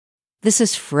This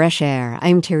is Fresh Air.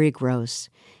 I'm Terry Gross.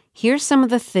 Here's some of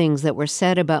the things that were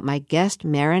said about my guest,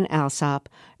 Marin Alsop,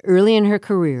 early in her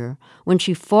career when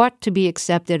she fought to be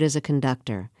accepted as a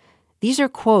conductor. These are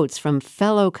quotes from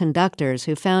fellow conductors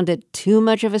who found it too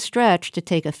much of a stretch to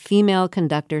take a female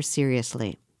conductor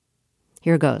seriously.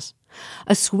 Here goes.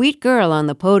 A sweet girl on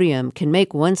the podium can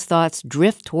make one's thoughts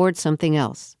drift towards something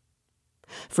else.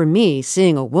 For me,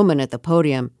 seeing a woman at the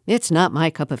podium, it's not my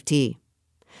cup of tea.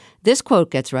 This quote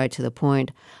gets right to the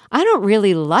point. I don't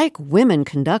really like women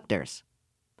conductors.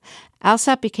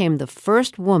 Alsop became the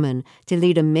first woman to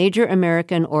lead a major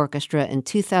American orchestra in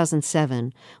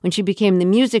 2007 when she became the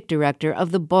music director of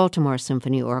the Baltimore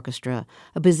Symphony Orchestra,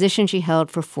 a position she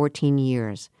held for 14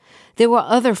 years. There were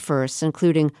other firsts,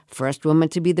 including first woman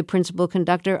to be the principal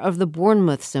conductor of the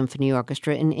Bournemouth Symphony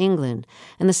Orchestra in England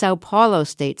and the Sao Paulo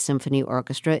State Symphony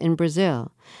Orchestra in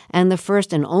Brazil, and the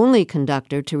first and only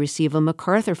conductor to receive a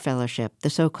MacArthur Fellowship, the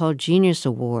so-called Genius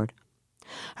Award.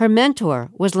 Her mentor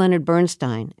was Leonard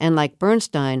Bernstein, and like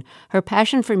Bernstein, her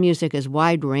passion for music is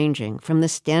wide-ranging, from the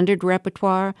standard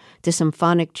repertoire to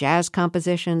symphonic jazz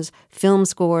compositions, film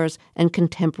scores, and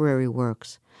contemporary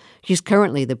works. She's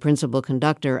currently the principal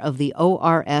conductor of the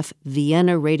ORF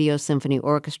Vienna Radio Symphony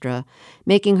Orchestra,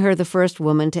 making her the first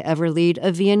woman to ever lead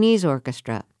a Viennese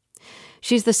orchestra.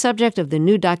 She's the subject of the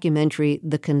new documentary,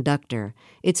 The Conductor.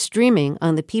 It's streaming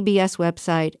on the PBS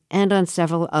website and on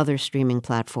several other streaming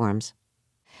platforms.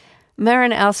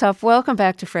 Marin Alsop, welcome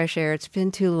back to Fresh Air. It's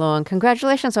been too long.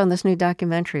 Congratulations on this new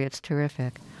documentary. It's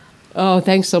terrific. Oh,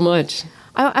 thanks so much.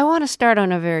 I want to start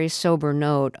on a very sober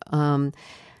note.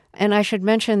 And I should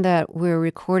mention that we're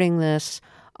recording this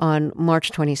on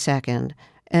March 22nd,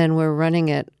 and we're running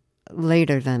it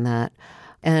later than that.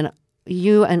 And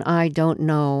you and I don't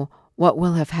know what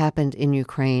will have happened in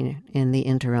Ukraine in the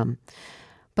interim.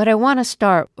 But I want to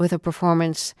start with a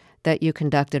performance that you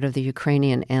conducted of the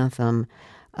Ukrainian anthem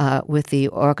with the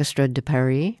Orchestre de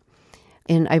Paris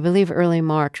in, I believe, early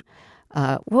March.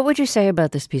 What would you say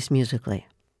about this piece musically?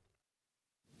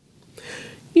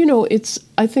 You know,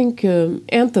 I think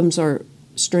anthems are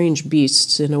strange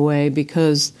beasts in a way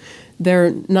because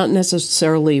they're not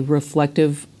necessarily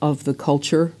reflective of the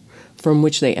culture from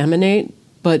which they emanate,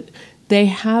 but they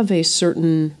have a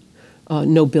certain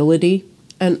nobility.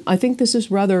 And I think this is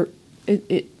rather,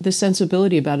 the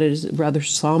sensibility about it is rather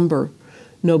somber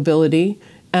nobility.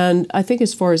 And I think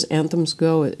as far as anthems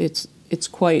go, it's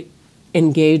quite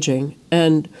engaging.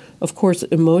 And of course,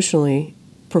 emotionally,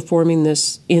 performing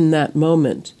this in that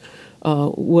moment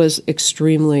was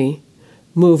extremely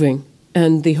moving.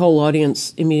 And the whole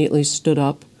audience immediately stood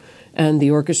up, and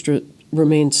the orchestra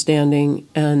remained standing.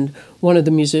 And one of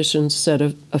the musicians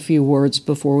said a few words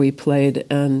before we played.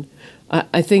 And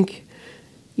I think,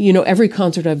 you know, every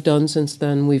concert I've done since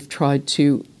then, we've tried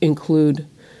to include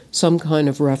some kind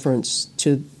of reference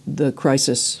to the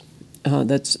crisis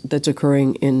that's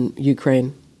occurring in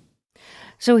Ukraine.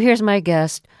 So here's my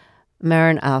guest,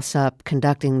 Marin Alsop,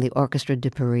 conducting the Orchestre de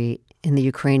Paris in the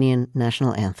Ukrainian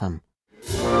national anthem.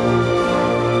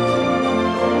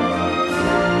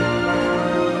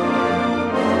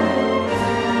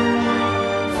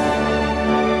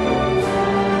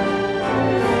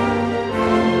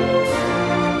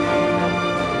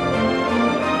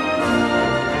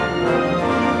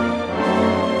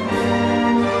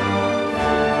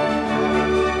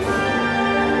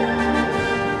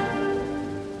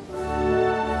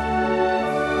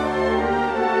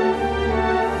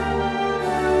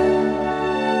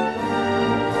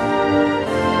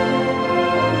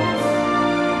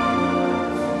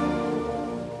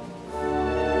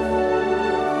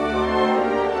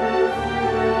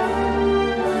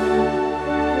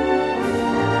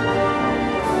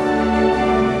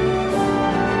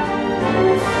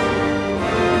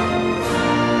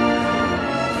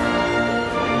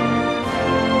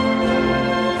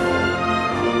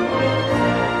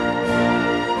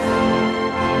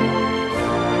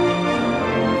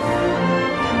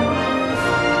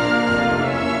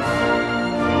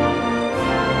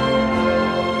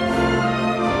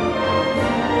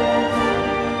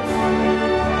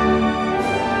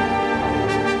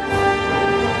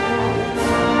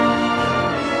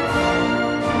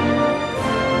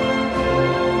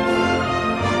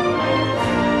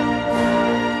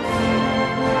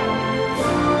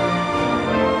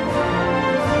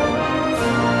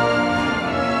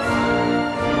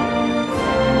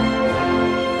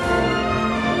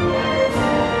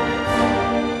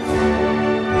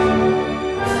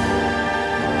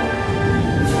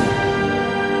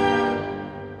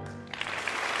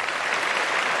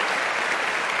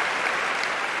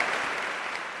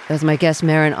 As my guest,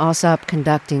 Marin Alsop,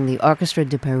 conducting the Orchestra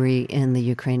de Paris in the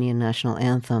Ukrainian national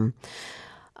anthem.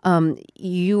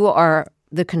 You are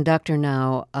the conductor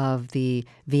now of the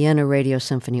Vienna Radio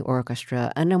Symphony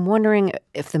Orchestra, and I'm wondering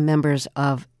if the members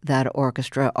of that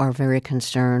orchestra are very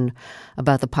concerned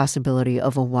about the possibility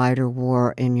of a wider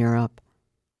war in Europe.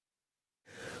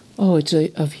 Oh, it's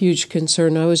of huge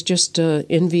concern. I was just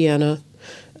in Vienna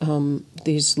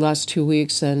these last 2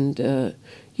 weeks, and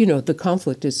the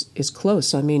conflict is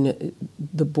close. I mean,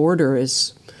 the border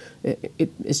is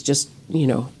just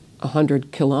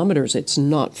 100 kilometers. It's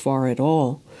not far at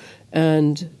all.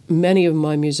 And many of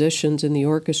my musicians in the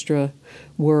orchestra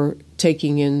were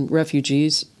taking in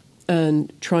refugees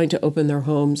and trying to open their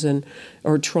homes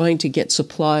or trying to get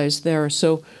supplies there.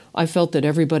 So I felt that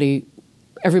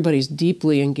everybody's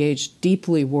deeply engaged,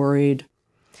 deeply worried.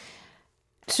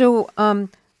 So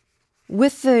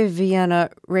with the Vienna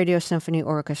Radio Symphony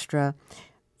Orchestra,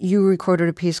 you recorded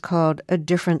a piece called A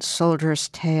Different Soldier's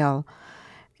Tale.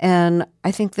 And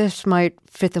I think this might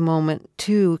fit the moment,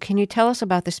 too. Can you tell us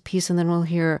about this piece, and then we'll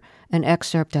hear an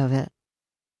excerpt of it?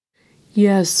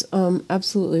 Yes,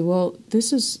 absolutely. Well,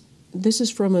 this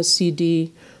is from a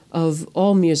CD of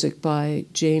all music by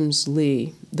James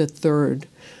Lee III.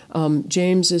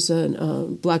 James is a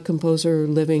black composer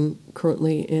living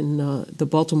currently in the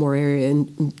Baltimore area,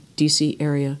 in D.C.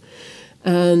 area.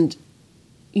 And,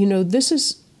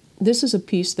 this is a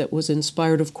piece that was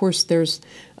inspired. Of course, there's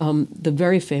the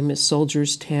very famous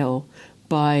Soldier's Tale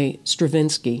by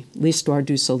Stravinsky, L'Histoire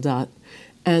du Soldat.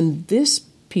 And this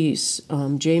piece,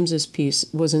 James's piece,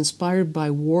 was inspired by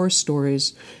war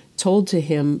stories told to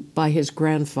him by his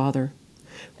grandfather.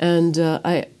 And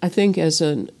I think as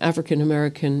an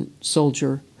African-American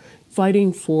soldier,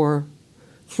 fighting for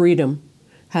freedom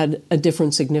had a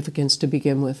different significance to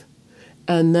begin with.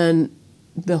 And then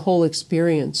the whole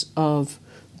experience of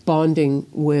bonding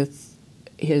with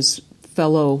his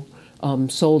fellow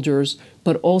soldiers,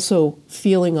 but also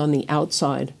feeling on the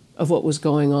outside of what was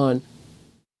going on.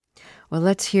 Well,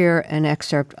 let's hear an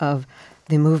excerpt of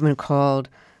the movement called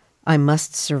I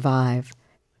Must Survive.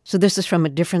 So this is from A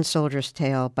Different Soldier's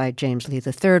Tale by James Lee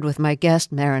III with my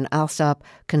guest, Marin Alsop,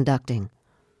 conducting.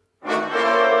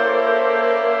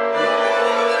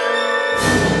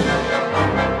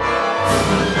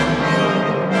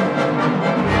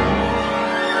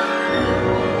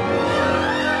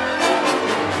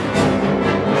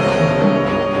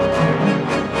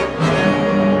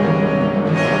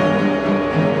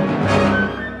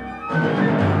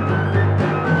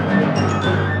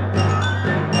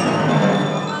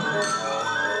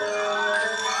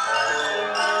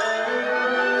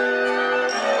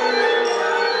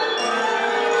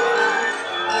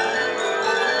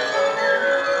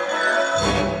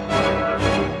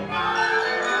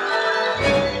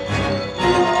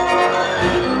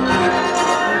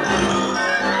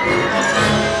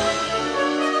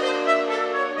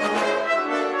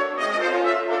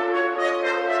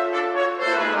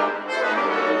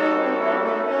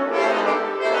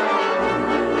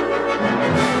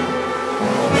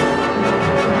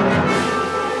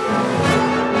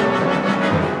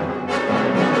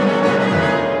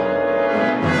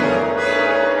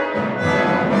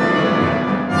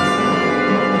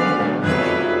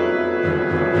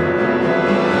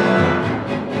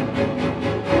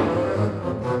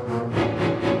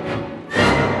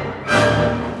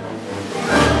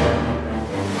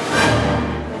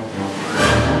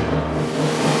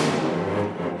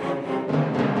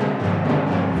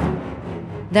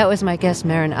 That was my guest,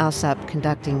 Marin Alsop,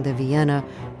 conducting the Vienna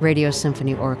Radio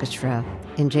Symphony Orchestra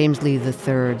in James Lee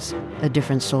III's A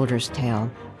Different Soldier's Tale.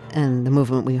 And the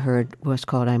movement we heard was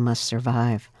called I Must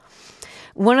Survive.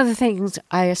 One of the things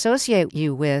I associate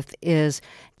you with is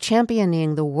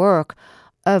championing the work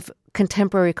of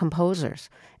contemporary composers.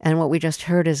 And what we just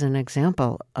heard is an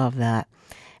example of that.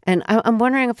 And I'm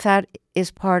wondering if that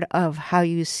is part of how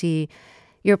you see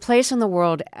your place in the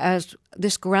world as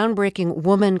this groundbreaking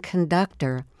woman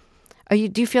conductor.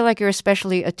 Do you feel like you're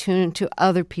especially attuned to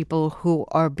other people who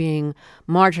are being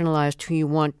marginalized, who you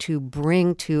want to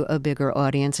bring to a bigger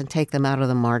audience and take them out of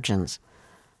the margins?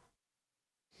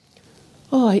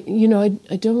 Oh, I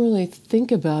don't really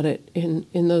think about it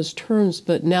in those terms,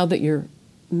 but now that you're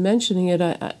mentioning it,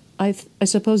 I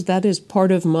suppose that is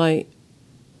part of my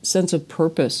sense of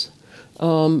purpose.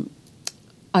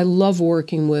 I love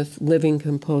working with living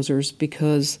composers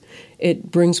because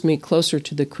it brings me closer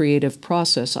to the creative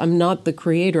process. I'm not the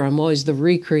creator, I'm always the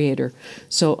recreator.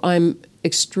 So I'm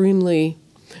extremely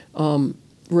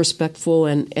respectful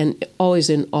and always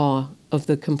in awe of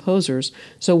the composers.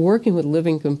 So working with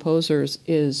living composers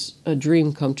is a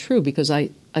dream come true because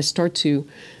I start to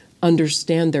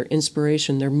understand their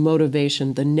inspiration, their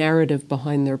motivation, the narrative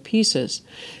behind their pieces.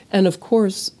 And of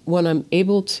course, when I'm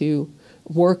able to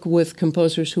work with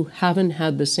composers who haven't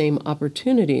had the same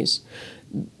opportunities,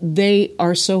 they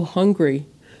are so hungry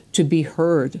to be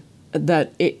heard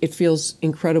that it feels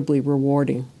incredibly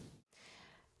rewarding.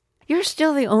 You're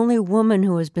still the only woman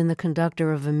who has been the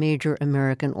conductor of a major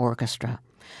American orchestra.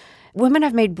 Women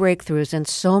have made breakthroughs in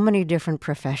so many different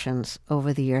professions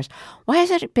over the years. Why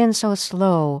has it been so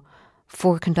slow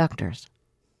for conductors?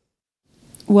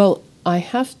 Well, I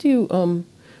have to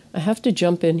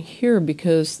jump in here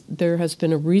because there has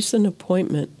been a recent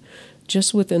appointment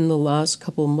just within the last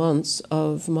couple months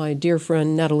of my dear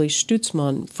friend Nathalie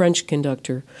Stutzmann, French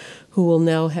conductor, who will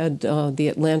now head the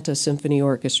Atlanta Symphony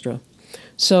Orchestra.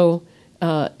 So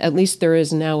at least there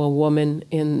is now a woman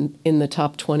in the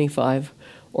top 25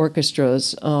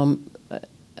 orchestras.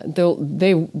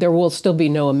 There will still be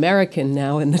no American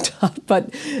now in the top,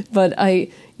 but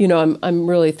I'm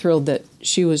really thrilled that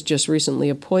she was just recently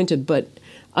appointed. But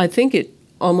I think it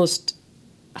almost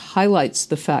highlights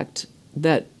the fact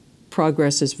that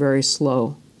progress is very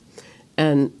slow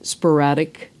and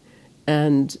sporadic,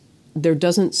 and there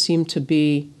doesn't seem to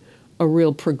be a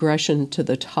real progression to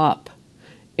the top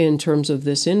in terms of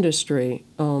this industry,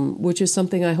 which is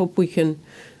something I hope we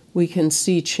can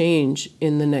see change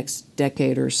in the next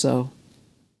decade or so.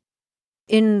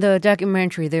 In the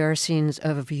documentary, there are scenes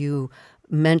of you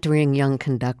mentoring young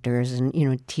conductors and,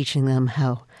 teaching them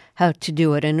how to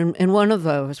do it. And in one of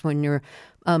those, when you're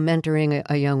mentoring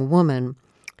a young woman,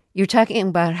 you're talking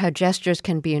about how gestures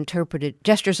can be interpreted,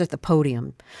 gestures at the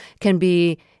podium can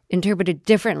be interpreted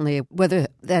differently, whether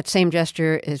that same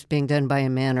gesture is being done by a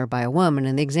man or by a woman.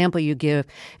 And the example you give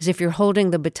is if you're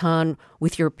holding the baton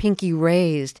with your pinky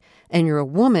raised and you're a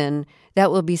woman,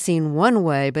 that will be seen one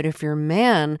way. But if you're a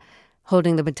man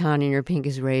holding the baton and your pinky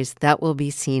is raised, that will be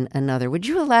seen another. Would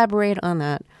you elaborate on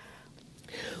that?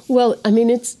 Well, I mean,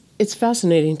 it's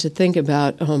fascinating to think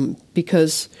about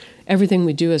because everything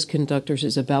we do as conductors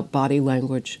is about body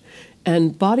language.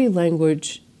 And body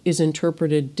language is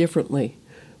interpreted differently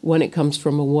when it comes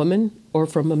from a woman or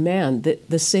from a man.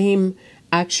 The same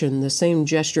action, the same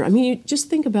gesture. I mean, you just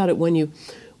think about it when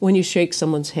you shake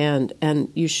someone's hand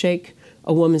and you shake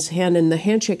a woman's hand and the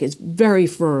handshake is very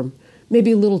firm,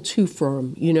 maybe a little too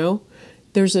firm,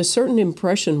 There's a certain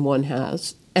impression one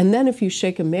has. And then if you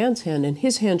shake a man's hand and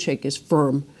his handshake is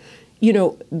firm,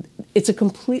 it's a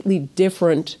completely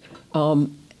different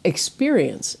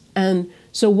experience. And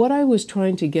so what I was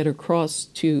trying to get across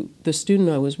to the student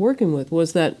I was working with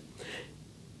was that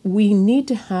we need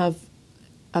to have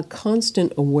a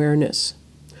constant awareness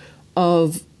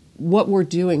of what we're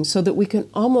doing so that we can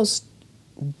almost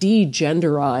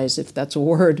de-genderize, if that's a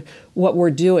word, what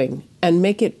we're doing and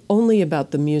make it only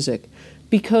about the music.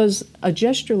 Because a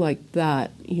gesture like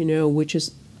that, which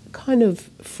is kind of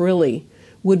frilly,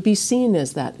 would be seen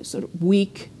as that sort of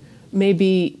weak,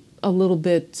 maybe a little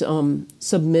bit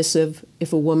submissive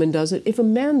if a woman does it. If a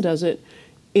man does it,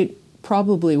 it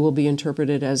probably will be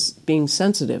interpreted as being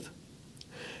sensitive.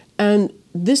 And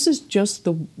this is just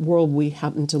the world we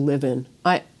happen to live in.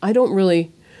 I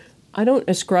don't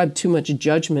ascribe too much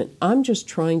judgment. I'm just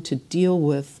trying to deal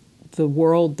with the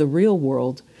world, the real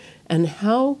world, and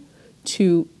how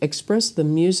to express the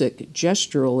music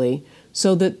gesturally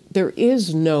so that there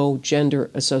is no gender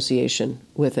association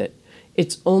with it.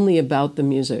 It's only about the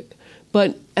music.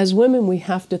 But as women, we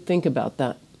have to think about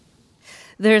that.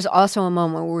 There's also a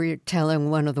moment where you're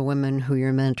telling one of the women who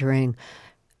you're mentoring,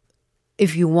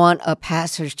 if you want a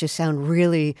passage to sound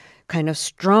really kind of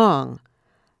strong,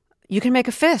 you can make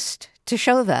a fist to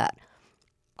show that.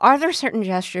 Are there certain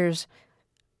gestures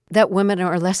that women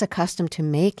are less accustomed to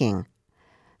making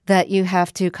that you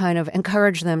have to kind of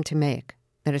encourage them to make,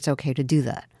 that it's okay to do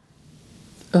that?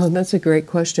 Oh, that's a great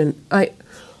question.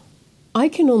 I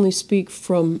can only speak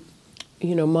from,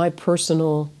 my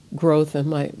personal growth and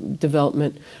my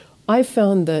development. I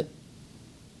found that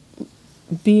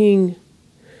being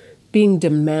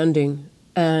demanding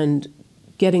and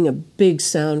getting a big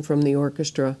sound from the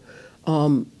orchestra,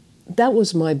 that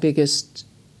was my biggest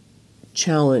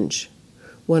challenge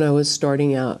when I was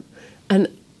starting out. And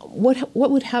what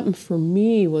would happen for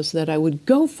me was that I would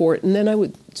go for it and then I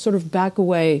would sort of back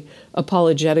away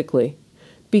apologetically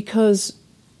because,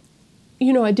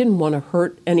 I didn't want to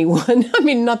hurt anyone. I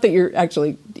mean, not that you're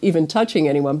actually even touching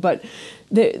anyone, but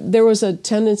there was a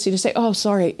tendency to say, oh,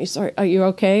 sorry, are you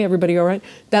okay? Everybody all right?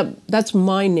 That's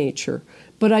my nature.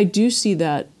 But I do see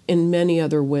that in many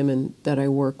other women that I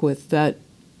work with, that,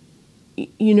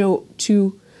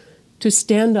 to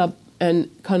stand up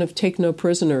and kind of take no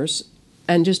prisoners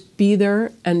and just be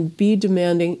there and be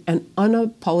demanding and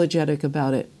unapologetic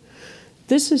about it.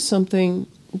 This is something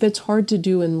that's hard to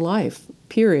do in life,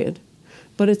 period,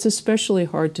 but it's especially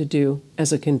hard to do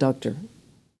as a conductor.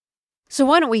 So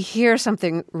why don't we hear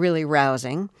something really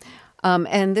rousing?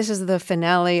 And this is the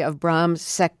finale of Brahms'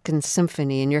 Second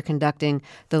Symphony, and you're conducting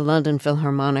the London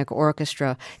Philharmonic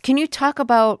Orchestra. Can you talk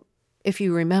about, if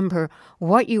you remember,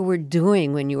 what you were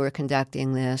doing when you were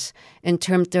conducting this in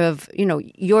terms of,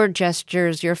 your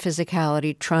gestures, your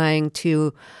physicality, trying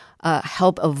to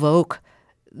help evoke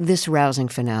this rousing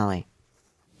finale?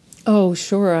 Oh,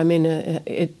 sure. I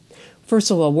mean, first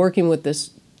of all, working with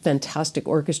this fantastic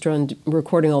orchestra and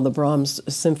recording all the Brahms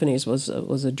symphonies was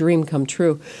a dream come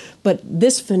true. But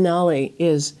this finale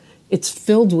it's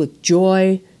filled with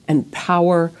joy and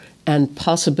power and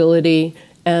possibility.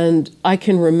 And I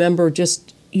can remember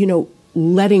just,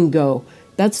 letting go.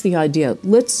 That's the idea.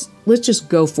 Let's just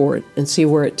go for it and see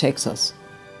where it takes us.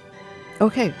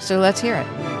 Okay, so let's hear it.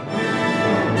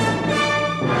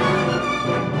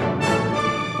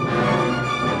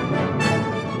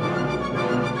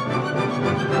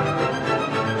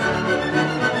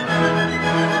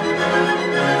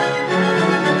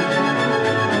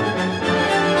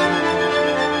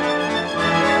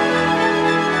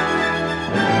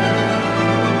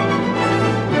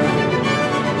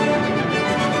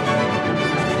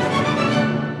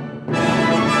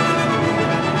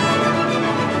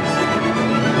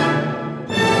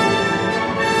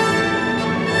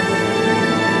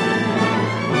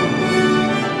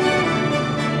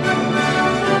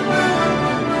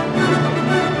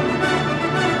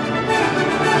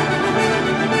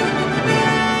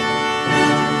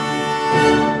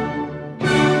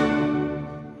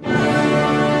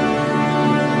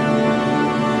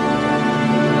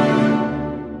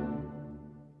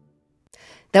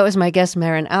 That was my guest,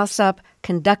 Marin Alsop,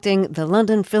 conducting the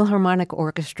London Philharmonic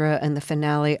Orchestra and the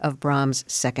finale of Brahms'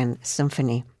 Second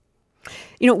Symphony.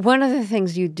 One of the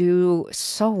things you do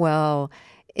so well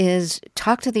is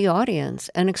talk to the audience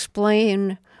and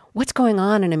explain what's going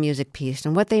on in a music piece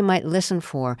and what they might listen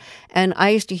for. And I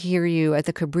used to hear you at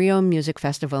the Cabrillo Music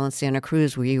Festival in Santa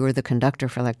Cruz, where you were the conductor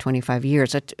for like 25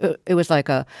 years. It was like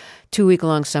a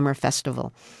 2-week-long summer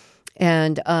festival.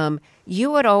 And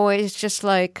you would always just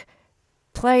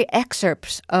play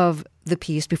excerpts of the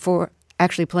piece before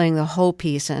actually playing the whole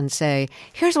piece and say,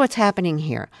 here's what's happening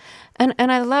here. And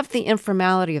I loved the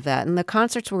informality of that. And the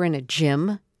concerts were in a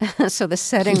gym, so the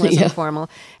setting was informal.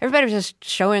 Everybody was just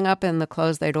showing up in the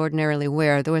clothes they'd ordinarily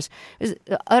wear. It was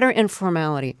utter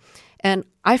informality. And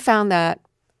I found that,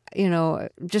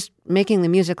 just making the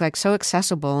music so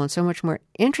accessible and so much more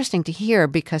interesting to hear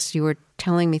because you were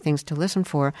telling me things to listen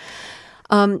for.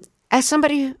 As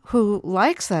somebody who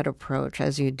likes that approach,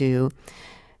 as you do,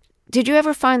 did you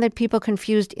ever find that people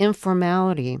confused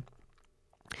informality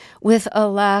with a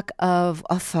lack of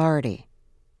authority?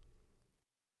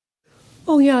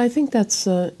 Oh, yeah, I think that's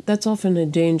often a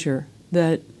danger,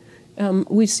 that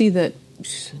we see that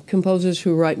composers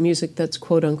who write music that's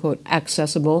quote-unquote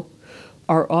accessible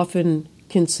are often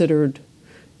considered,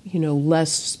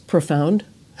 less profound.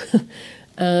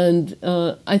 And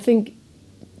I think,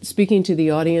 speaking to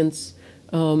the audience,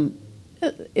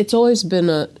 it's always been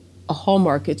a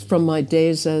hallmark. It's from my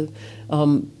days of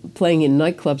playing in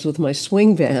nightclubs with my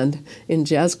swing band in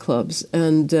jazz clubs.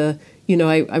 And,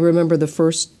 I remember the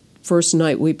first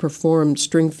night we performed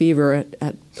String Fever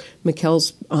at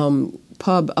McKell's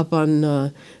pub up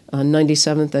on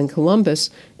 97th and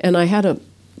Columbus. And I had a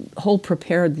whole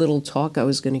prepared little talk I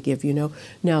was going to give,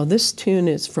 Now, this tune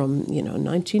is from,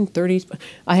 1930s.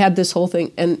 I had this whole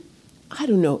thing. And I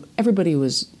don't know, everybody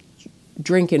was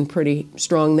drinking pretty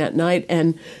strong that night,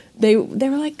 and they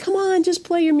were like, come on, just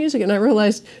play your music. And I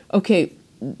realized, okay,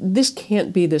 this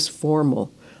can't be this formal.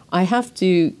 I have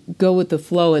to go with the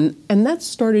flow, and that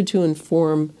started to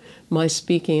inform my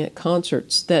speaking at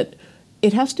concerts, that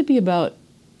it has to be about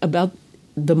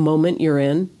the moment you're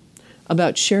in,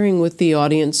 about sharing with the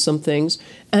audience some things.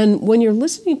 And when you're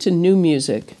listening to new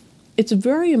music, it's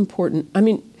very important. I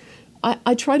mean,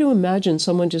 I try to imagine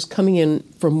someone just coming in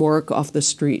from work off the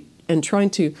street and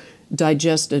trying to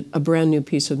digest a brand new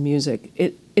piece of music.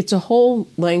 It's a whole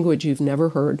language you've never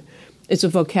heard. It's a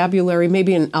vocabulary,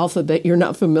 maybe an alphabet you're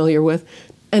not familiar with.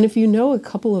 And if you know a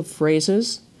couple of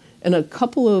phrases and a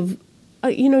couple of,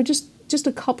 just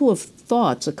a couple of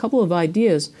thoughts, a couple of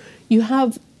ideas, you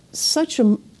have such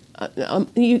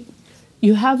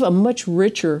you have a much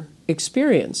richer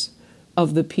experience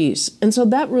of the piece. And so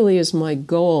that really is my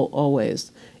goal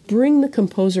always. Bring the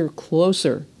composer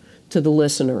closer to the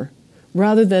listener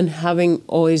rather than having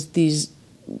always these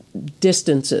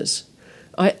distances.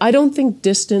 I don't think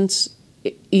distance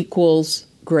equals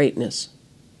greatness.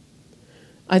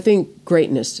 I think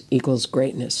greatness equals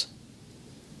greatness.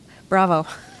 Bravo.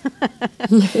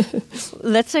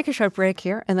 Let's take a short break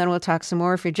here, and then we'll talk some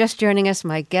more. If you're just joining us,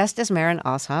 my guest is Marin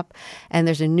Alsop, and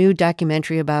there's a new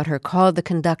documentary about her called The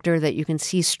Conductor that you can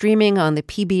see streaming on the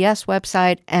PBS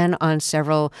website and on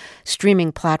several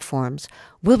streaming platforms.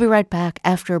 We'll be right back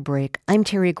after a break. I'm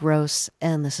Terry Gross,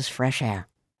 and this is Fresh Air.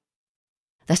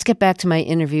 Let's get back to my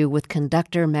interview with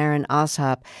conductor Marin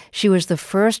Alsop. She was the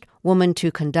first woman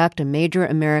to conduct a major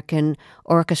American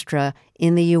orchestra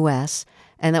in the U.S.,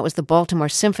 and that was the Baltimore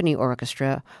Symphony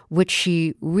Orchestra, which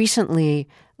she recently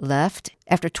left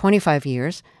after 25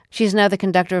 years. She's now the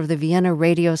conductor of the Vienna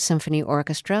Radio Symphony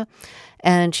Orchestra,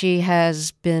 and she has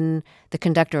been the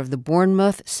conductor of the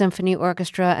Bournemouth Symphony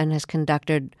Orchestra and has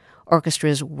conducted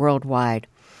orchestras worldwide.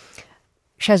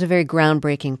 She has a very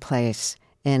groundbreaking place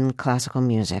in classical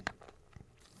music.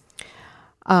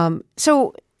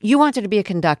 So you wanted to be a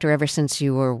conductor ever since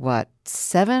you were,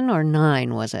 7 or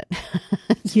 9, was it?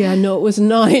 Yeah, no, it was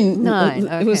 9. 9,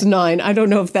 okay. It was 9. I don't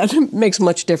know if that makes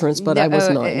much difference, but I was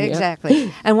 9. Exactly.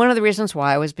 Yeah. And one of the reasons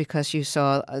why was because you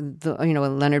saw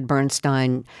Leonard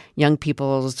Bernstein Young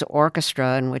People's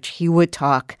Orchestra, in which he would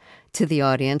talk to the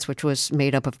audience, which was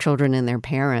made up of children and their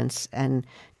parents, and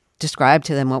describe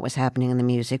to them what was happening in the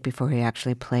music before he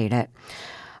actually played it.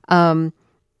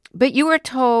 But you were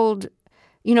told,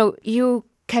 you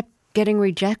kept getting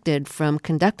rejected from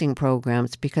conducting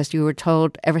programs because you were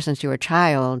told ever since you were a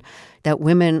child that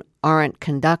women aren't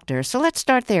conductors. So let's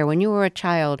start there. When you were a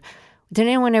child, did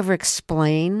anyone ever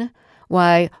explain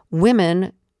why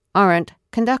women aren't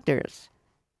conductors?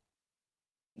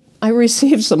 I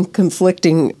received some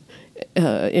conflicting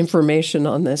information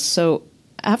on this. So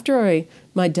after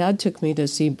my dad took me to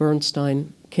see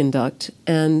Bernstein conduct,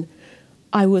 and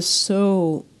I was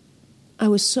so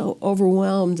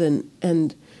overwhelmed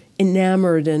and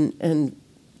enamored and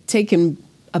taken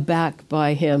aback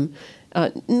by him.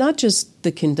 Not just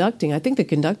the conducting. I think the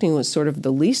conducting was sort of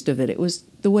the least of it. It was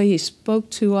the way he spoke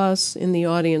to us in the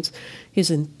audience,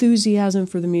 his enthusiasm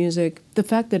for the music, the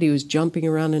fact that he was jumping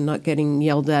around and not getting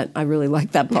yelled at. I really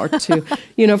liked that part too.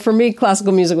 For me,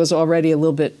 classical music was already a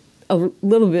little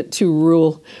bit too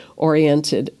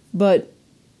rule-oriented. But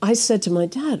I said to my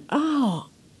dad,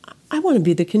 I want to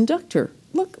be the conductor.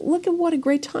 Look at what a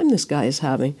great time this guy is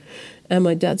having. And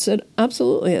my dad said,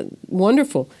 absolutely,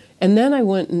 wonderful. And then I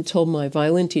went and told my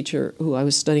violin teacher, who I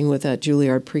was studying with at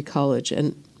Juilliard Pre-College,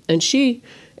 and she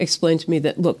explained to me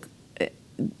that, look,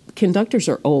 conductors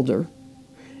are older.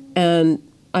 And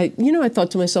I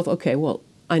thought to myself, okay, well,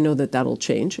 I know that that'll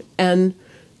change. And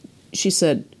she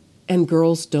said, and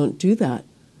girls don't do that.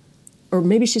 Or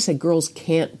maybe she said girls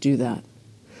can't do that.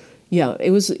 Yeah,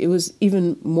 it was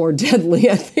even more deadly,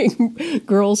 I think.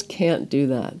 Girls can't do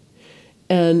that.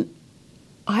 And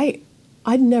I'd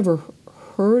never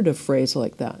heard a phrase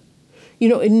like that.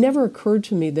 It never occurred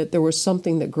to me that there was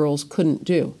something that girls couldn't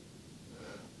do.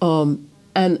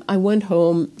 And I went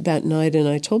home that night and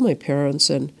I told my parents,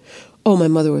 and my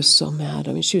mother was so mad.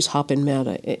 I mean, she was hopping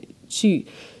mad.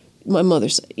 My mother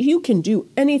said, you can do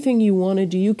anything you want to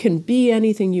do. You can be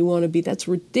anything you want to be. That's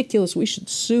ridiculous. We should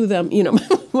sue them.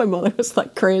 My mother was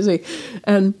like crazy.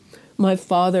 And my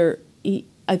father,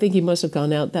 I think he must have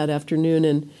gone out that afternoon,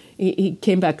 and he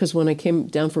came back because when I came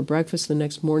down for breakfast the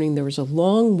next morning, there was a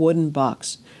long wooden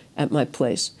box at my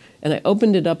place. And I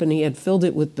opened it up and he had filled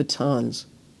it with batons.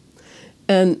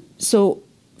 And so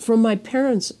from my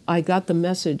parents, I got the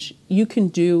message, you can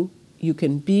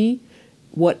be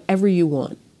whatever you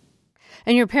want.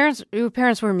 And your parents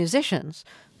were musicians.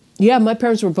 Yeah, my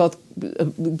parents were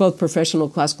both professional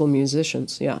classical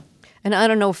musicians, yeah. And I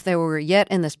don't know if they were yet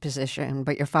in this position,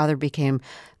 but your father became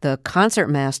the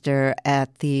concertmaster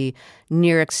at the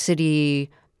New York City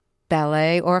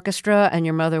Ballet Orchestra, and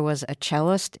your mother was a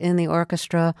cellist in the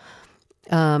orchestra.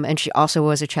 And she also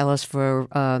was a cellist for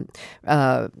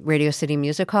Radio City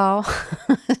Music Hall.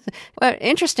 Well,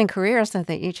 interesting careers that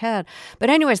they each had. But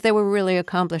anyways, they were really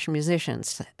accomplished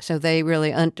musicians. So they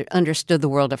really understood the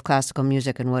world of classical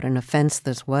music and what an offense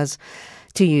this was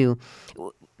to you.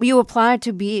 You applied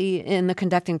to be in the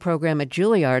conducting program at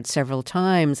Juilliard several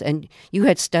times, and you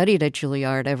had studied at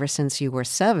Juilliard ever since you were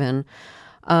 7.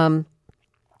 But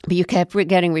you kept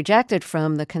getting rejected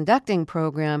from the conducting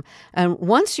program. And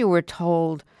once you were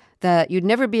told that you'd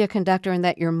never be a conductor and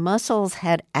that your muscles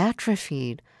had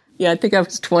atrophied. Yeah, I think I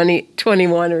was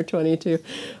 21 or 22.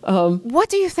 What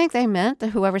do you think they meant,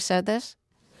 whoever said this?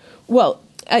 Well,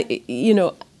 I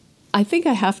think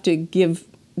I have to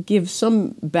give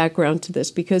some background to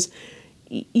this because,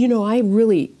 I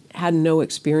really had no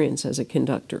experience as a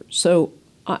conductor. So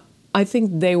I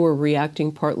think they were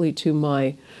reacting partly to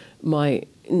my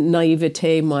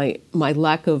naivete, my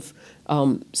lack of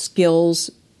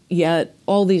skills. Yet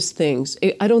all these things,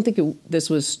 I don't think this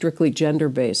was strictly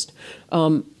gender-based,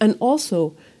 and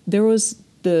also there was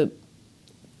the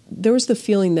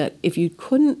feeling that if you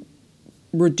couldn't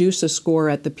reduce a score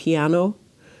at the piano,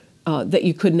 that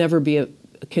you could never be a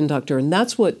conductor, and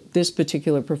that's what this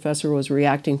particular professor was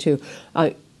reacting to.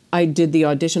 I did the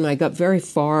audition. I got very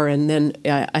far, and then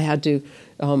I had to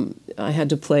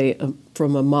play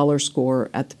from a Mahler score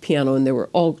at the piano, and they were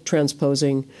all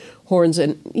transposing horns.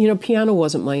 And piano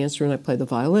wasn't my instrument. I played the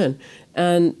violin,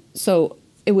 and so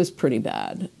it was pretty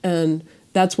bad. And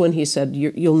that's when he said,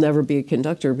 "You'll never be a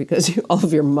conductor because all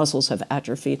of your muscles have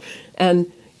atrophied." And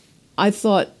I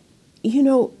thought,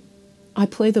 I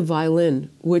play the violin,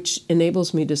 which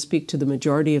enables me to speak to the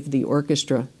majority of the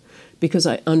orchestra, because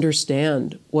I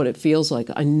understand what it feels like.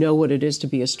 I know what it is to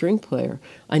be a string player.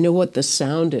 I know what the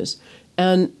sound is.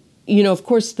 And, of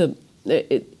course,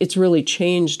 it's really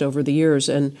changed over the years.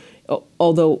 And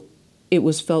although it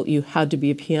was felt you had to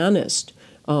be a pianist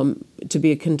to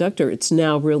be a conductor, it's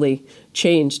now really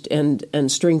changed.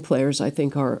 And string players, I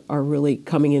think, are really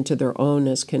coming into their own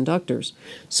as conductors.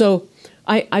 So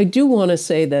I do want to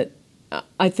say that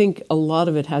I think a lot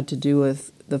of it had to do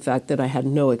with the fact that I had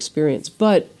no experience.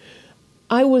 But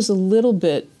I was a little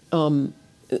bit,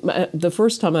 the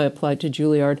first time I applied to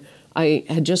Juilliard, I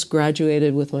had just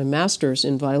graduated with my master's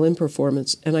in violin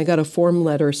performance, and I got a form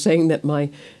letter saying that my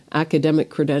academic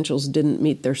credentials didn't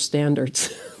meet their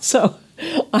standards. So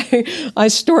I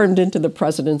stormed into the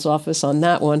president's office on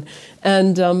that one.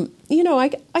 And,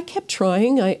 I kept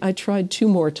trying. I tried 2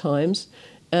 more times.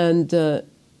 And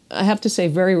I have to say,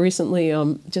 very recently,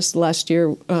 just last year,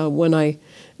 when I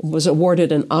was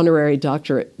awarded an honorary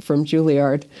doctorate from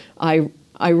Juilliard,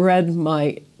 I read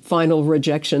my final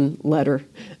rejection letter,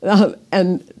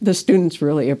 and the students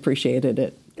really appreciated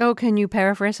it. Oh, can you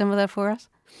paraphrase some of that for us?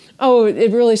 Oh,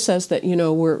 it really says that,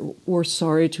 we're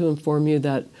sorry to inform you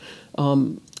that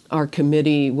our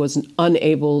committee was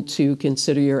unable to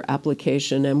consider your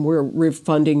application, and we're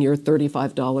refunding your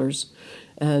 $35.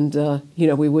 And,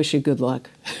 we wish you good luck.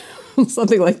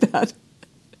 Something like that.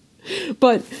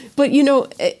 But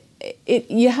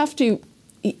you have to.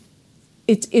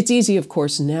 It's easy, of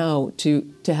course, now to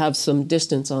have some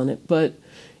distance on it. But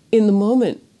in the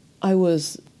moment, I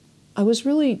was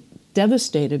really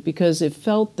devastated because it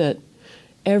felt that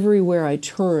everywhere I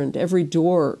turned, every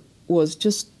door was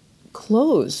just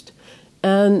closed,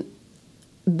 and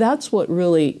that's what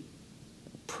really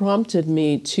prompted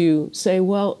me to say,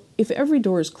 well, if every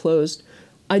door is closed,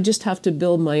 I just have to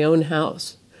build my own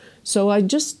house. So I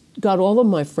just got all of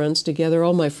my friends together,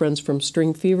 all my friends from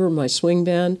String Fever, my swing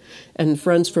band, and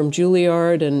friends from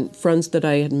Juilliard, and friends that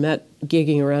I had met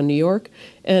gigging around New York.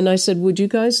 And I said, would you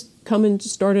guys come and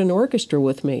start an orchestra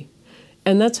with me?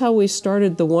 And that's how we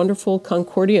started the wonderful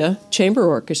Concordia Chamber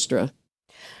Orchestra.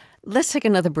 Let's take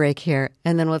another break here,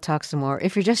 and then we'll talk some more.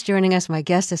 If you're just joining us, my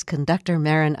guest is conductor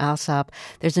Marin Alsop.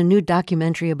 There's a new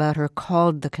documentary about her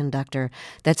called The Conductor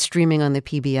that's streaming on the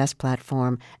PBS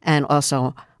platform and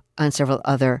also on several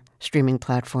other streaming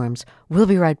platforms. We'll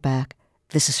be right back.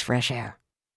 This is Fresh Air.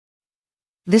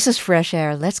 This is Fresh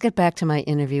Air. Let's get back to my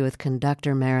interview with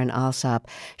conductor Marin Alsop.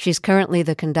 She's currently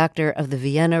the conductor of the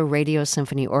Vienna Radio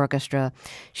Symphony Orchestra.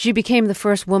 She became the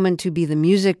first woman to be the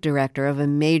music director of a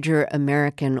major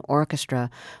American orchestra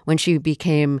when she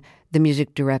became the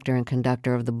music director and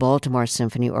conductor of the Baltimore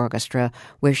Symphony Orchestra,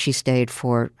 where she stayed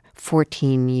for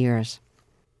 14 years.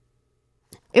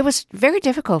 It was very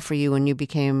difficult for you when you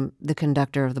became the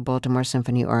conductor of the Baltimore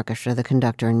Symphony Orchestra, the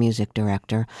conductor and music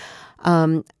director.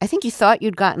 I think you thought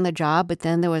you'd gotten the job, but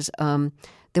then there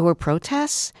were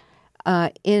protests.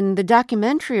 In the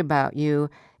documentary about you,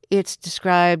 it's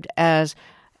described as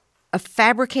a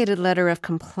fabricated letter of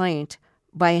complaint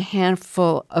by a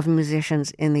handful of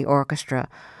musicians in the orchestra.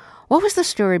 What was the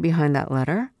story behind that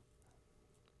letter?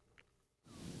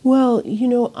 Well,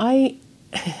 I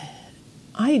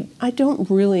don't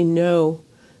really know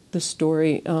the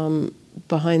story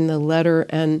behind the letter,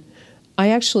 and I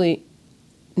actually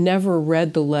never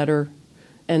read the letter,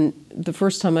 and the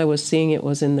first time I was seeing it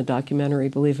was in the documentary,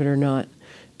 believe it or not,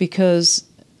 because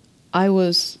I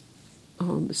was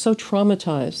so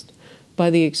traumatized by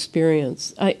the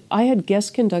experience. I had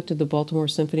guest conducted the Baltimore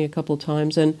Symphony a couple of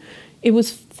times, and it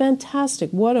was fantastic.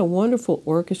 What a wonderful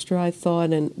orchestra, I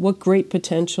thought, and what great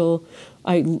potential.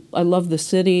 I love the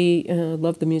city,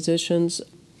 love the musicians.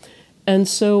 And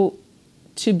so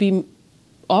to be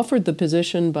offered the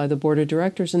position by the board of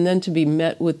directors and then to be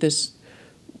met with this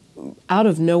out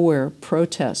of nowhere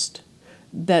protest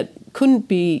that couldn't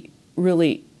be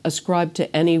really ascribe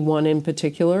to any one in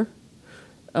particular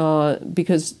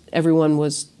because everyone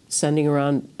was sending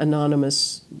around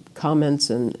anonymous comments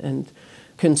and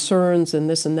concerns and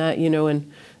this and that,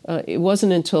 and it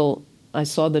wasn't until I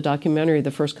saw the documentary,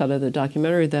 the first cut of the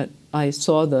documentary, that I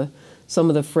saw some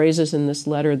of the phrases in this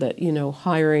letter that,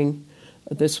 hiring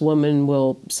this woman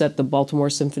will set the Baltimore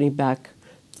Symphony back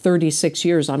 36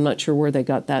 years. I'm not sure where they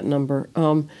got that number.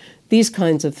 These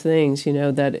kinds of things,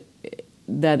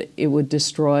 that it would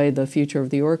destroy the future of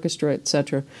the orchestra,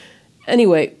 etc.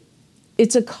 Anyway,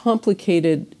 it's a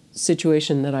complicated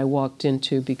situation that I walked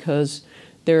into because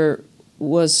there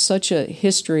was such a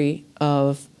history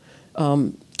of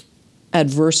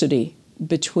adversity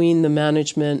between the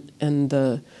management and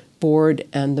the board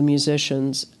and the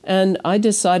musicians. And I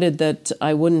decided that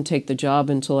I wouldn't take the job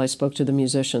until I spoke to the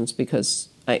musicians because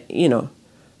I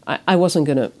wasn't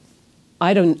going to,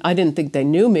 I didn't think they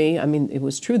knew me. I mean, it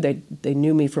was true they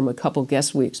knew me from a couple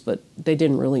guest weeks, but they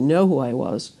didn't really know who I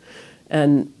was.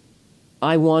 And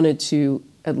I wanted to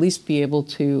at least be able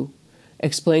to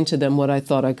explain to them what I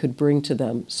thought I could bring to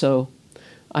them. So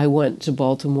I went to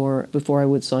Baltimore before I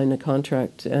would sign a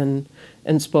contract and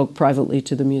spoke privately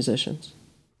to the musicians.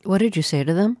 What did you say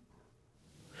to them?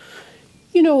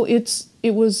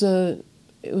 It was a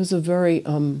very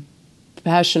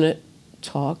passionate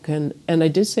talk, and I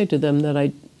did say to them that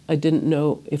I didn't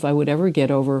know if I would ever get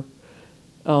over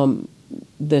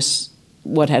this,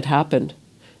 what had happened,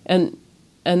 and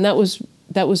that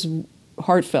was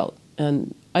heartfelt,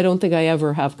 and I don't think I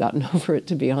ever have gotten over it,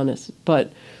 to be honest.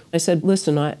 But I said,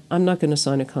 listen, I'm not going to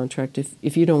sign a contract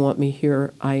if you don't want me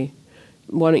here.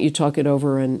 Why don't you talk it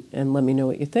over and let me know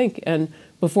what you think? And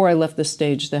before I left the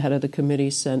stage, the head of the committee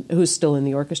said, who's still in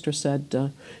the orchestra,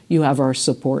 said, you have our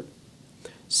support.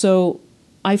 So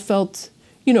I felt,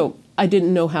 I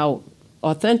didn't know how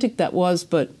authentic that was,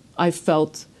 but I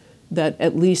felt that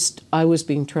at least I was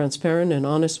being transparent and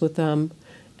honest with them,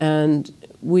 and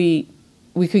we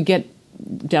could get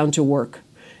down to work.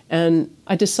 And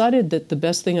I decided that the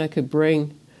best thing I could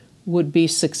bring would be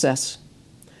success.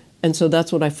 And so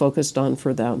that's what I focused on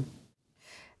for them.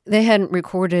 They hadn't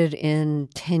recorded in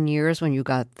 10 years when you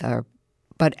got there,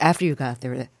 but after you got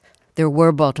there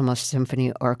were Baltimore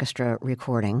Symphony Orchestra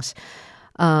recordings.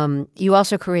 You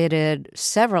also created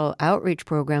several outreach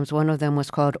programs. One of them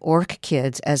was called Orc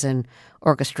Kids, as an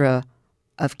orchestra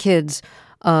of kids.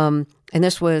 And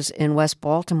this was in West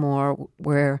Baltimore,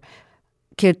 where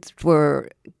kids were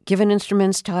given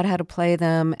instruments, taught how to play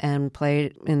them, and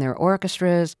played in their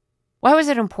orchestras. Why was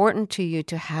it important to you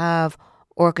to have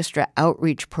orchestra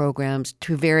outreach programs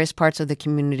to various parts of the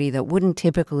community that wouldn't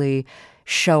typically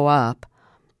show up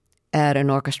at an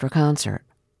orchestra concert?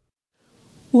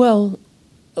 Well,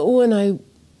 when I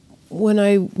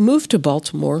moved to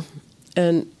Baltimore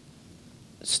and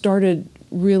started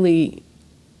really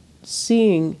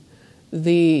seeing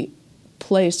the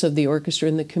place of the orchestra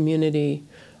in the community,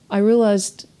 I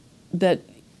realized that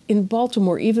in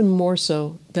Baltimore, even more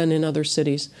so than in other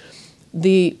cities,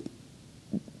 the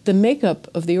makeup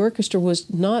of the orchestra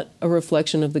was not a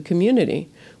reflection of the community,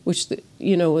 which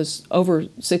was over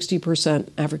 60%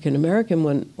 African American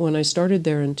when I started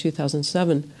there in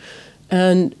 2007.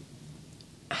 And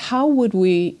how would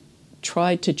we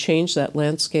try to change that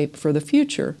landscape for the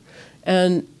future?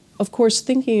 And of course,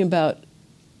 thinking about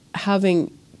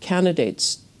having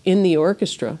candidates in the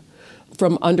orchestra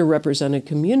from underrepresented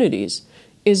communities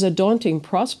is a daunting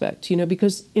prospect,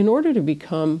 because in order to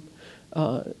become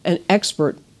an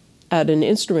expert at an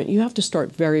instrument, you have to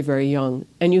start very, very young,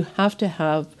 and you have to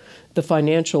have the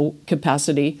financial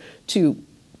capacity to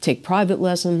take private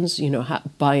lessons,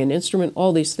 buy an instrument,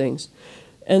 all these things.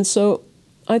 And so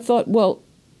I thought, well,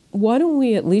 why don't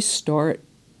we at least start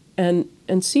and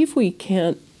see if we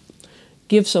can't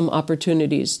give some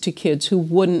opportunities to kids who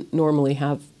wouldn't normally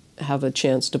have a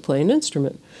chance to play an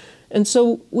instrument. And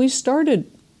so we started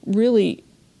really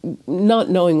not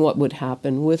knowing what would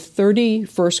happen with 30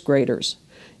 first graders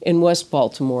in West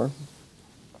Baltimore.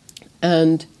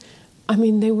 And I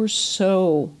mean, they were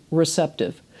so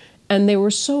receptive and they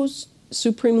were so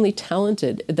supremely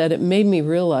talented that it made me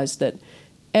realize that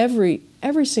every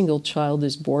single child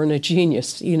is born a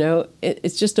genius.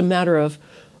 It's just a matter of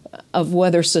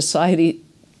whether society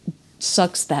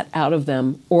sucks that out of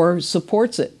them or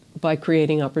supports it by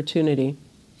creating opportunity.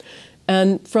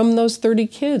 And from those 30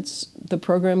 kids, the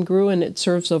program grew, and it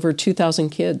serves over 2,000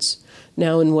 kids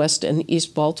now in West and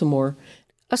East Baltimore.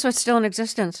 Oh, so it's still in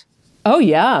existence? Oh,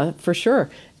 yeah, for sure.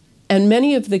 And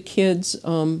many of the kids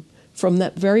from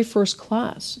that very first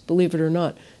class, believe it or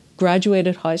not,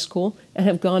 graduated high school and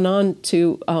have gone on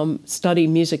to study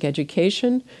music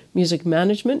education, music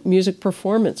management, music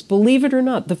performance. Believe it or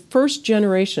not, the first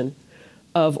generation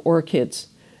of orchids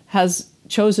has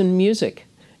chosen music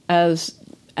as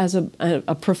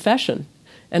a profession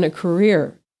and a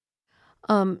career.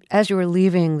 As you were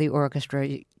leaving the orchestra,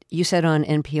 you said on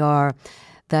NPR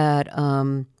that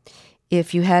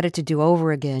if you had it to do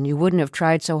over again, you wouldn't have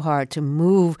tried so hard to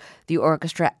move the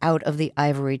orchestra out of the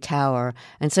ivory tower.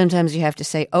 And sometimes you have to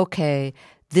say, okay,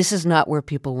 this is not where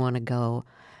people want to go.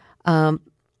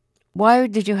 Why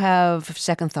did you have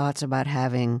second thoughts about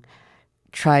having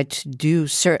tried to do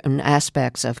certain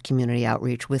aspects of community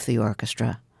outreach with the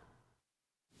orchestra?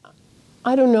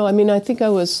 I don't know. I mean, I think I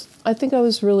was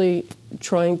really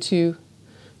trying to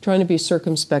be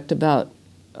circumspect about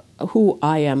who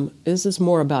I am. This is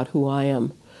more about who I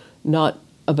am, not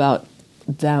about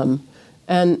them.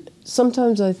 And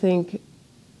sometimes I think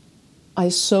I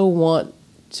so want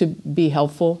to be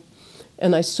helpful,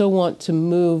 and I so want to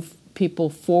move people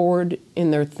forward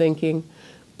in their thinking,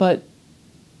 but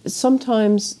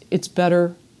sometimes it's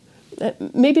better,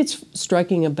 maybe it's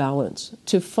striking a balance,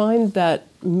 to find that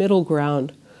middle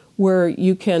ground where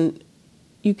you can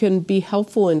be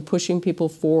helpful in pushing people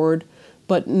forward,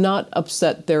 but not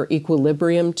upset their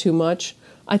equilibrium too much.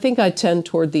 I think I tend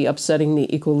toward the upsetting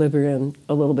the equilibrium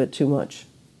a little bit too much.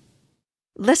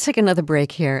 Let's take another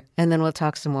break here, and then we'll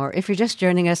talk some more. If you're just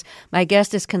joining us, my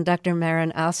guest is conductor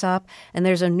Marin Alsop, and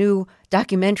there's a new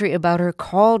documentary about her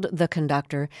called The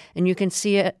Conductor, and you can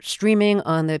see it streaming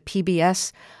on the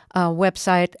PBS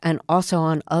website and also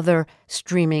on other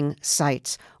streaming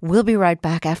sites. We'll be right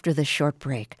back after this short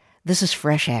break. This is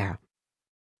Fresh Air.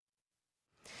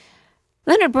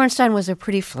 Leonard Bernstein was a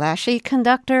pretty flashy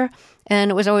conductor,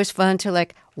 and it was always fun to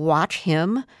watch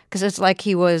him because it's like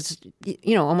he was,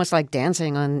 almost like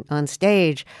dancing on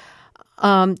stage.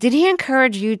 Did he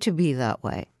encourage you to be that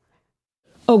way?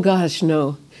 Oh gosh,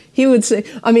 no. He would say,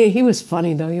 he was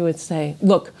funny though. He would say,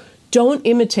 look, don't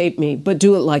imitate me, but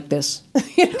do it like this.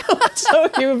 So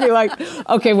he would be like,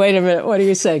 okay, wait a minute. What are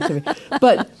you saying to me?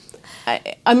 But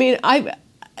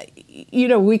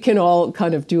we can all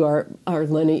kind of do our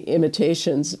Lenny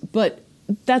imitations, but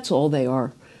that's all they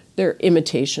are. They're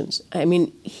imitations.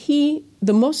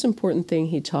 The most important thing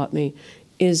he taught me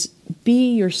is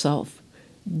be yourself,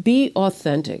 be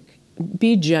authentic,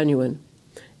 be genuine.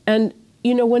 And,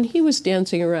 when he was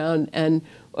dancing around and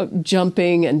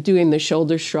jumping and doing the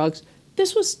shoulder shrugs,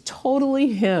 this was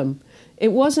totally him. He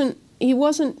wasn't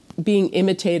being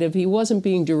imitative. He wasn't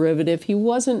being derivative. He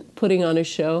wasn't putting on a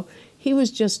show. He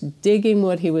was just digging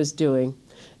what he was doing.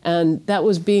 And that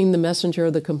was being the messenger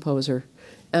of the composer.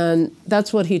 And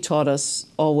that's what he taught us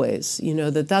always,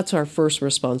 that's our first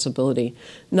responsibility.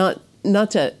 Not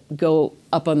to go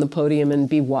up on the podium and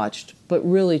be watched, but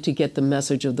really to get the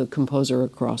message of the composer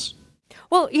across.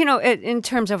 Well, in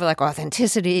terms of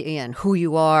authenticity and who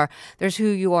you are, there's who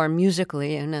you are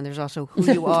musically, and then there's also who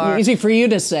you are. Easy for you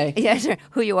to say. Yes,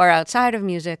 who you are outside of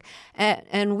music.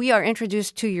 And we are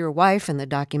introduced to your wife in the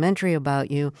documentary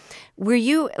about you. Were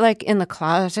you in the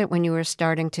closet when you were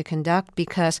starting to conduct?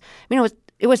 Because,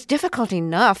 it was difficult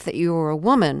enough that you were a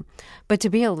woman, but to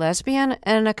be a lesbian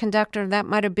and a conductor, that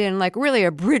might have been really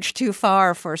a bridge too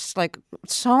far for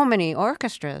so many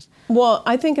orchestras. Well,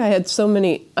 I think I had so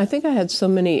many.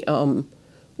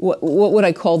 What would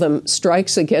I call them?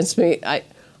 Strikes against me.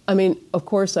 Of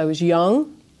course, I was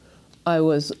young, I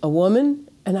was a woman,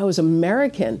 and I was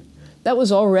American. That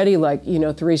was already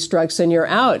 3 strikes and you're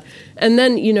out. And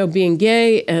then being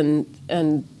gay and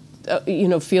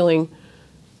feeling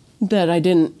that I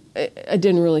didn't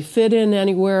really fit in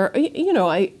anywhere.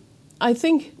 I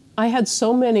think I had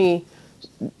so many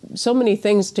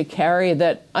things to carry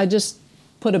that I just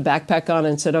put a backpack on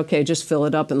and said, okay, just fill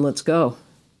it up and let's go.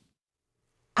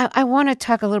 I want to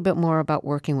talk a little bit more about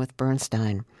working with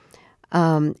Bernstein.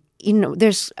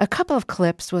 There's a couple of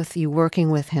clips with you working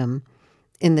with him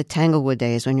in the Tanglewood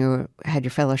days when you had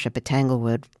your fellowship at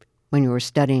Tanglewood, when you were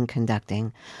studying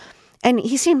conducting. And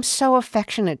he seems so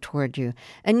affectionate toward you.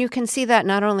 And you can see that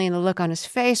not only in the look on his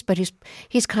face, but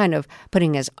he's kind of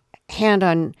putting his hand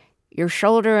on your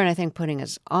shoulder and I think putting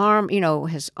his arm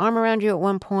around you at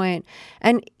one point.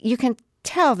 And you can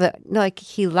tell that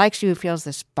he likes you, feels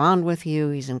this bond with you,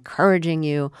 he's encouraging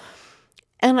you.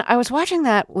 And I was watching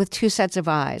that with two sets of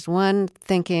eyes. One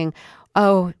thinking,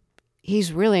 oh,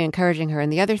 he's really encouraging her.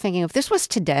 And the other thinking, if this was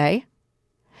today,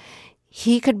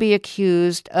 he could be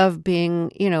accused of being,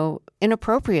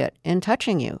 inappropriate in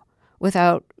touching you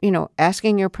without,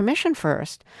 asking your permission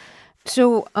first.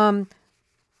 So are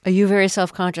you very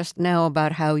self-conscious now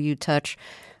about how you touch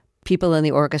people in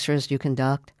the orchestras you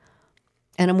conduct?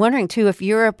 And I'm wondering, too, if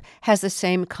Europe has the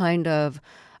same kind of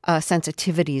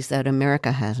sensitivities that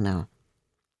America has now.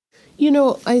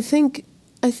 I think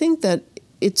that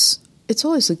it's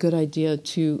always a good idea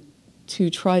to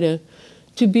try to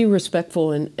be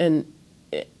respectful and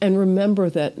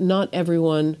remember that not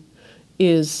everyone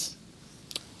is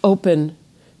open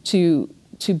to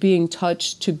being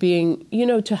touched, to being,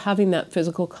 to having that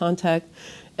physical contact.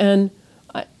 And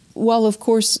while of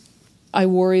course I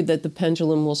worry that the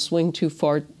pendulum will swing too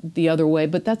far the other way,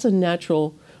 but that's a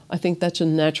natural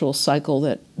cycle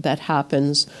that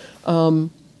happens. I've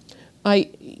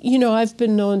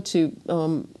been known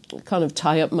to kind of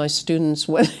tie up my students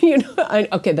when,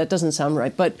 okay, that doesn't sound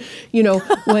right, but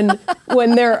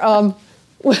when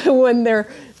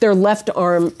their left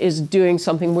arm is doing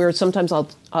something weird, sometimes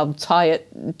I'll tie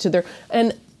it to their,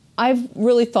 and I've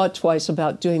really thought twice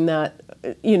about doing that,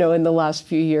 in the last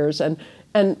few years, and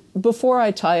before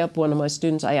I tie up one of my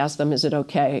students, I ask them, is it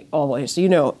okay? Always,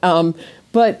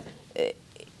 but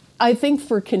I think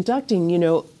for conducting,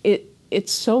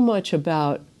 it's so much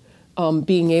about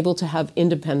being able to have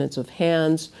independence of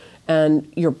hands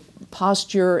and your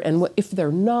posture, and if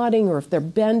they're nodding or if they're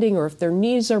bending or if their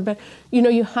knees are bent,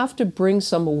 you have to bring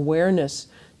some awareness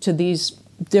to these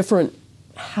different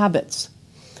habits.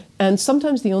 And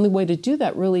sometimes the only way to do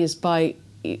that really is by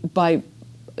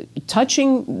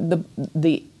touching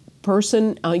the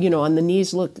person, on the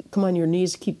knees. Look, come on, your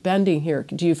knees keep bending here.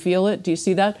 Do you feel it? Do you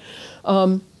see that?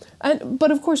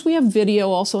 But of course we have video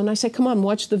also, and I say, come on,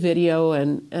 watch the video,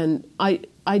 and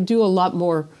I do a lot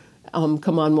more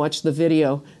come on, watch the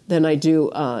video than I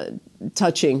do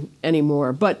touching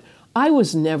anymore. But I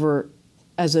was never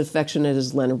as affectionate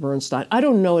as Leonard Bernstein. I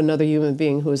don't know another human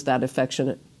being who is that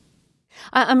affectionate.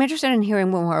 I'm interested in hearing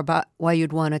more about why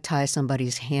you'd want to tie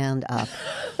somebody's hand up.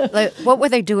 Like, what were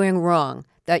they doing wrong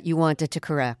that you wanted to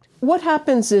correct? What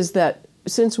happens is that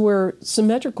since we're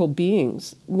symmetrical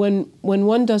beings, when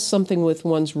one does something with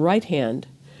one's right hand,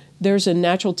 there's a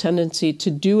natural tendency to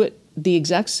do it the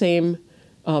exact same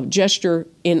gesture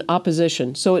in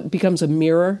opposition. So it becomes a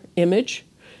mirror image.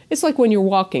 It's like when you're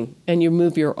walking and you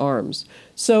move your arms.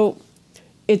 So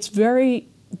it's very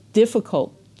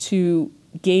difficult to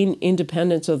gain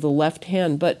independence of the left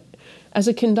hand. But as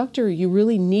a conductor, you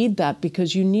really need that,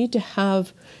 because you need to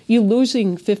have, you're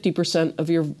losing 50% of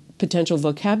your potential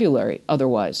vocabulary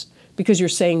otherwise, because you're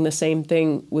saying the same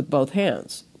thing with both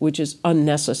hands, which is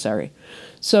unnecessary.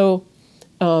 So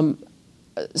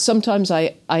sometimes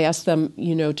I ask them,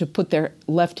 to put their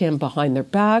left hand behind their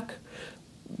back,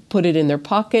 put it in their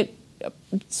pocket.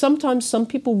 Sometimes some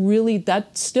people really,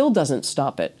 that still doesn't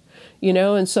stop it,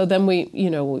 and so then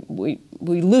we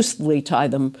loosely tie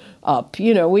them up.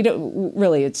 We don't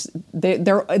really,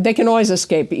 they can always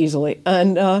escape easily.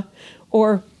 And,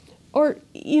 or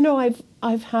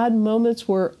I've had moments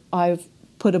where I've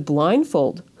put a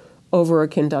blindfold over a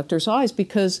conductor's eyes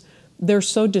because they're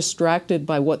so distracted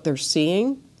by what they're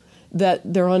seeing that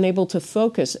they're unable to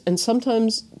focus. And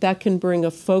sometimes that can bring a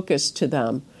focus to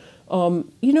them.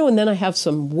 And then I have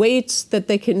some weights that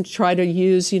they can try to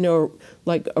use,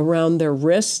 like around their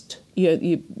wrist.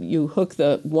 You hook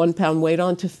the 1 pound weight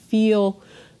on to feel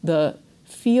the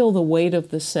weight of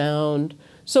the sound.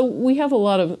 So we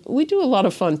do a lot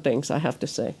of fun things, I have to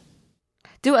say.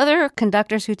 Do other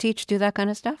conductors who teach do that kind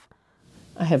of stuff?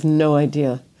 I have no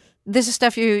idea. This is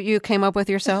stuff you came up with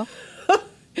yourself?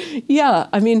 Yeah,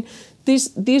 I mean,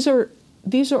 these are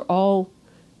all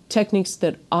techniques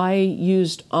that I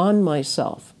used on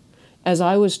myself as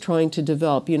I was trying to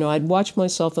develop. I'd watch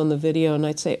myself on the video and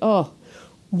I'd say, oh,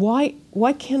 why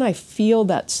can't I feel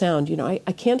that sound? I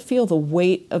can't feel the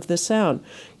weight of the sound.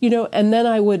 And then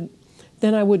I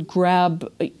would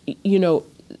grab,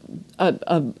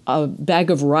 a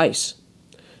bag of rice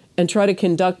and try to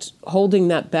conduct holding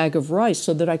that bag of rice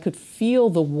so that I could feel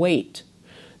the weight,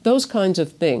 those kinds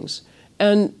of things.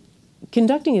 And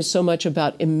conducting is so much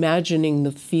about imagining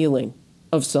the feeling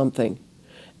of something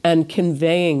and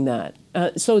conveying that.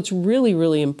 So it's really,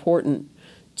 really important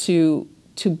to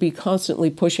be constantly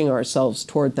pushing ourselves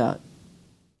toward that.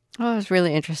 Oh, it's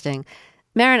really interesting.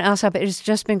 Marin Alsop, it has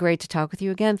just been great to talk with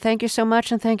you again. Thank you so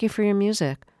much, and thank you for your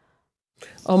music.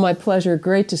 Oh, my pleasure.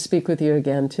 Great to speak with you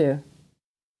again, too.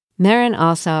 Marin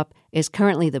Alsop is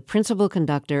currently the principal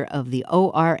conductor of the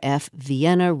ORF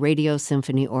Vienna Radio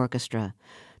Symphony Orchestra.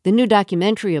 The new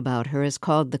documentary about her is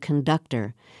called The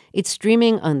Conductor. It's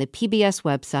streaming on the PBS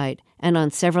website and on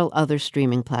several other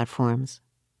streaming platforms.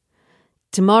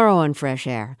 Tomorrow on Fresh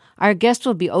Air, our guest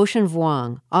will be Ocean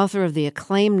Vuong, author of the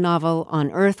acclaimed novel On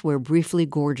Earth We're Briefly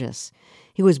Gorgeous.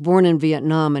 He He was born in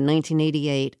Vietnam in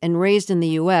 1988 and raised in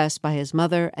the U.S. by his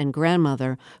mother and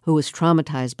grandmother, who was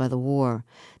traumatized by the war.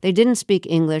 They didn't speak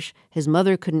English. His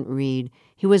mother couldn't read.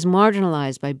 He was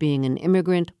marginalized by being an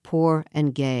immigrant, poor,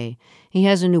 and gay. He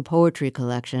has a new poetry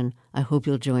collection. I hope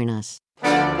you'll join us.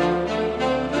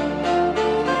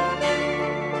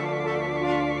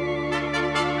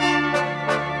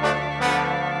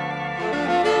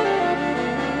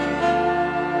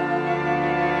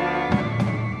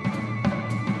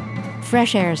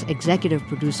 Fresh Air's executive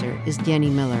producer is Danny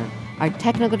Miller. Our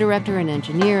technical director and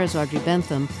engineer is Audrey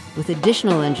Bentham, with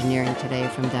additional engineering today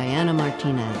from Diana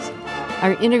Martinez.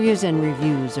 Our interviews and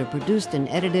reviews are produced and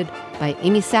edited by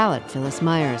Amy Salet, Phyllis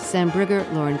Myers, Sam Brigger,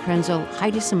 Lauren Krenzel,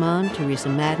 Heidi Saman, Teresa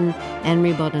Madden,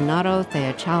 Anne-Marie Baldonado,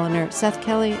 Thea Challoner, Seth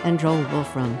Kelly, and Joel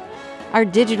Wolfram. Our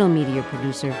digital media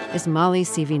producer is Molly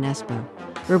Seavy-Nesper.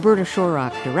 Roberta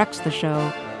Shorrock directs the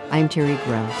show. I'm Terry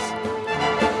Gross.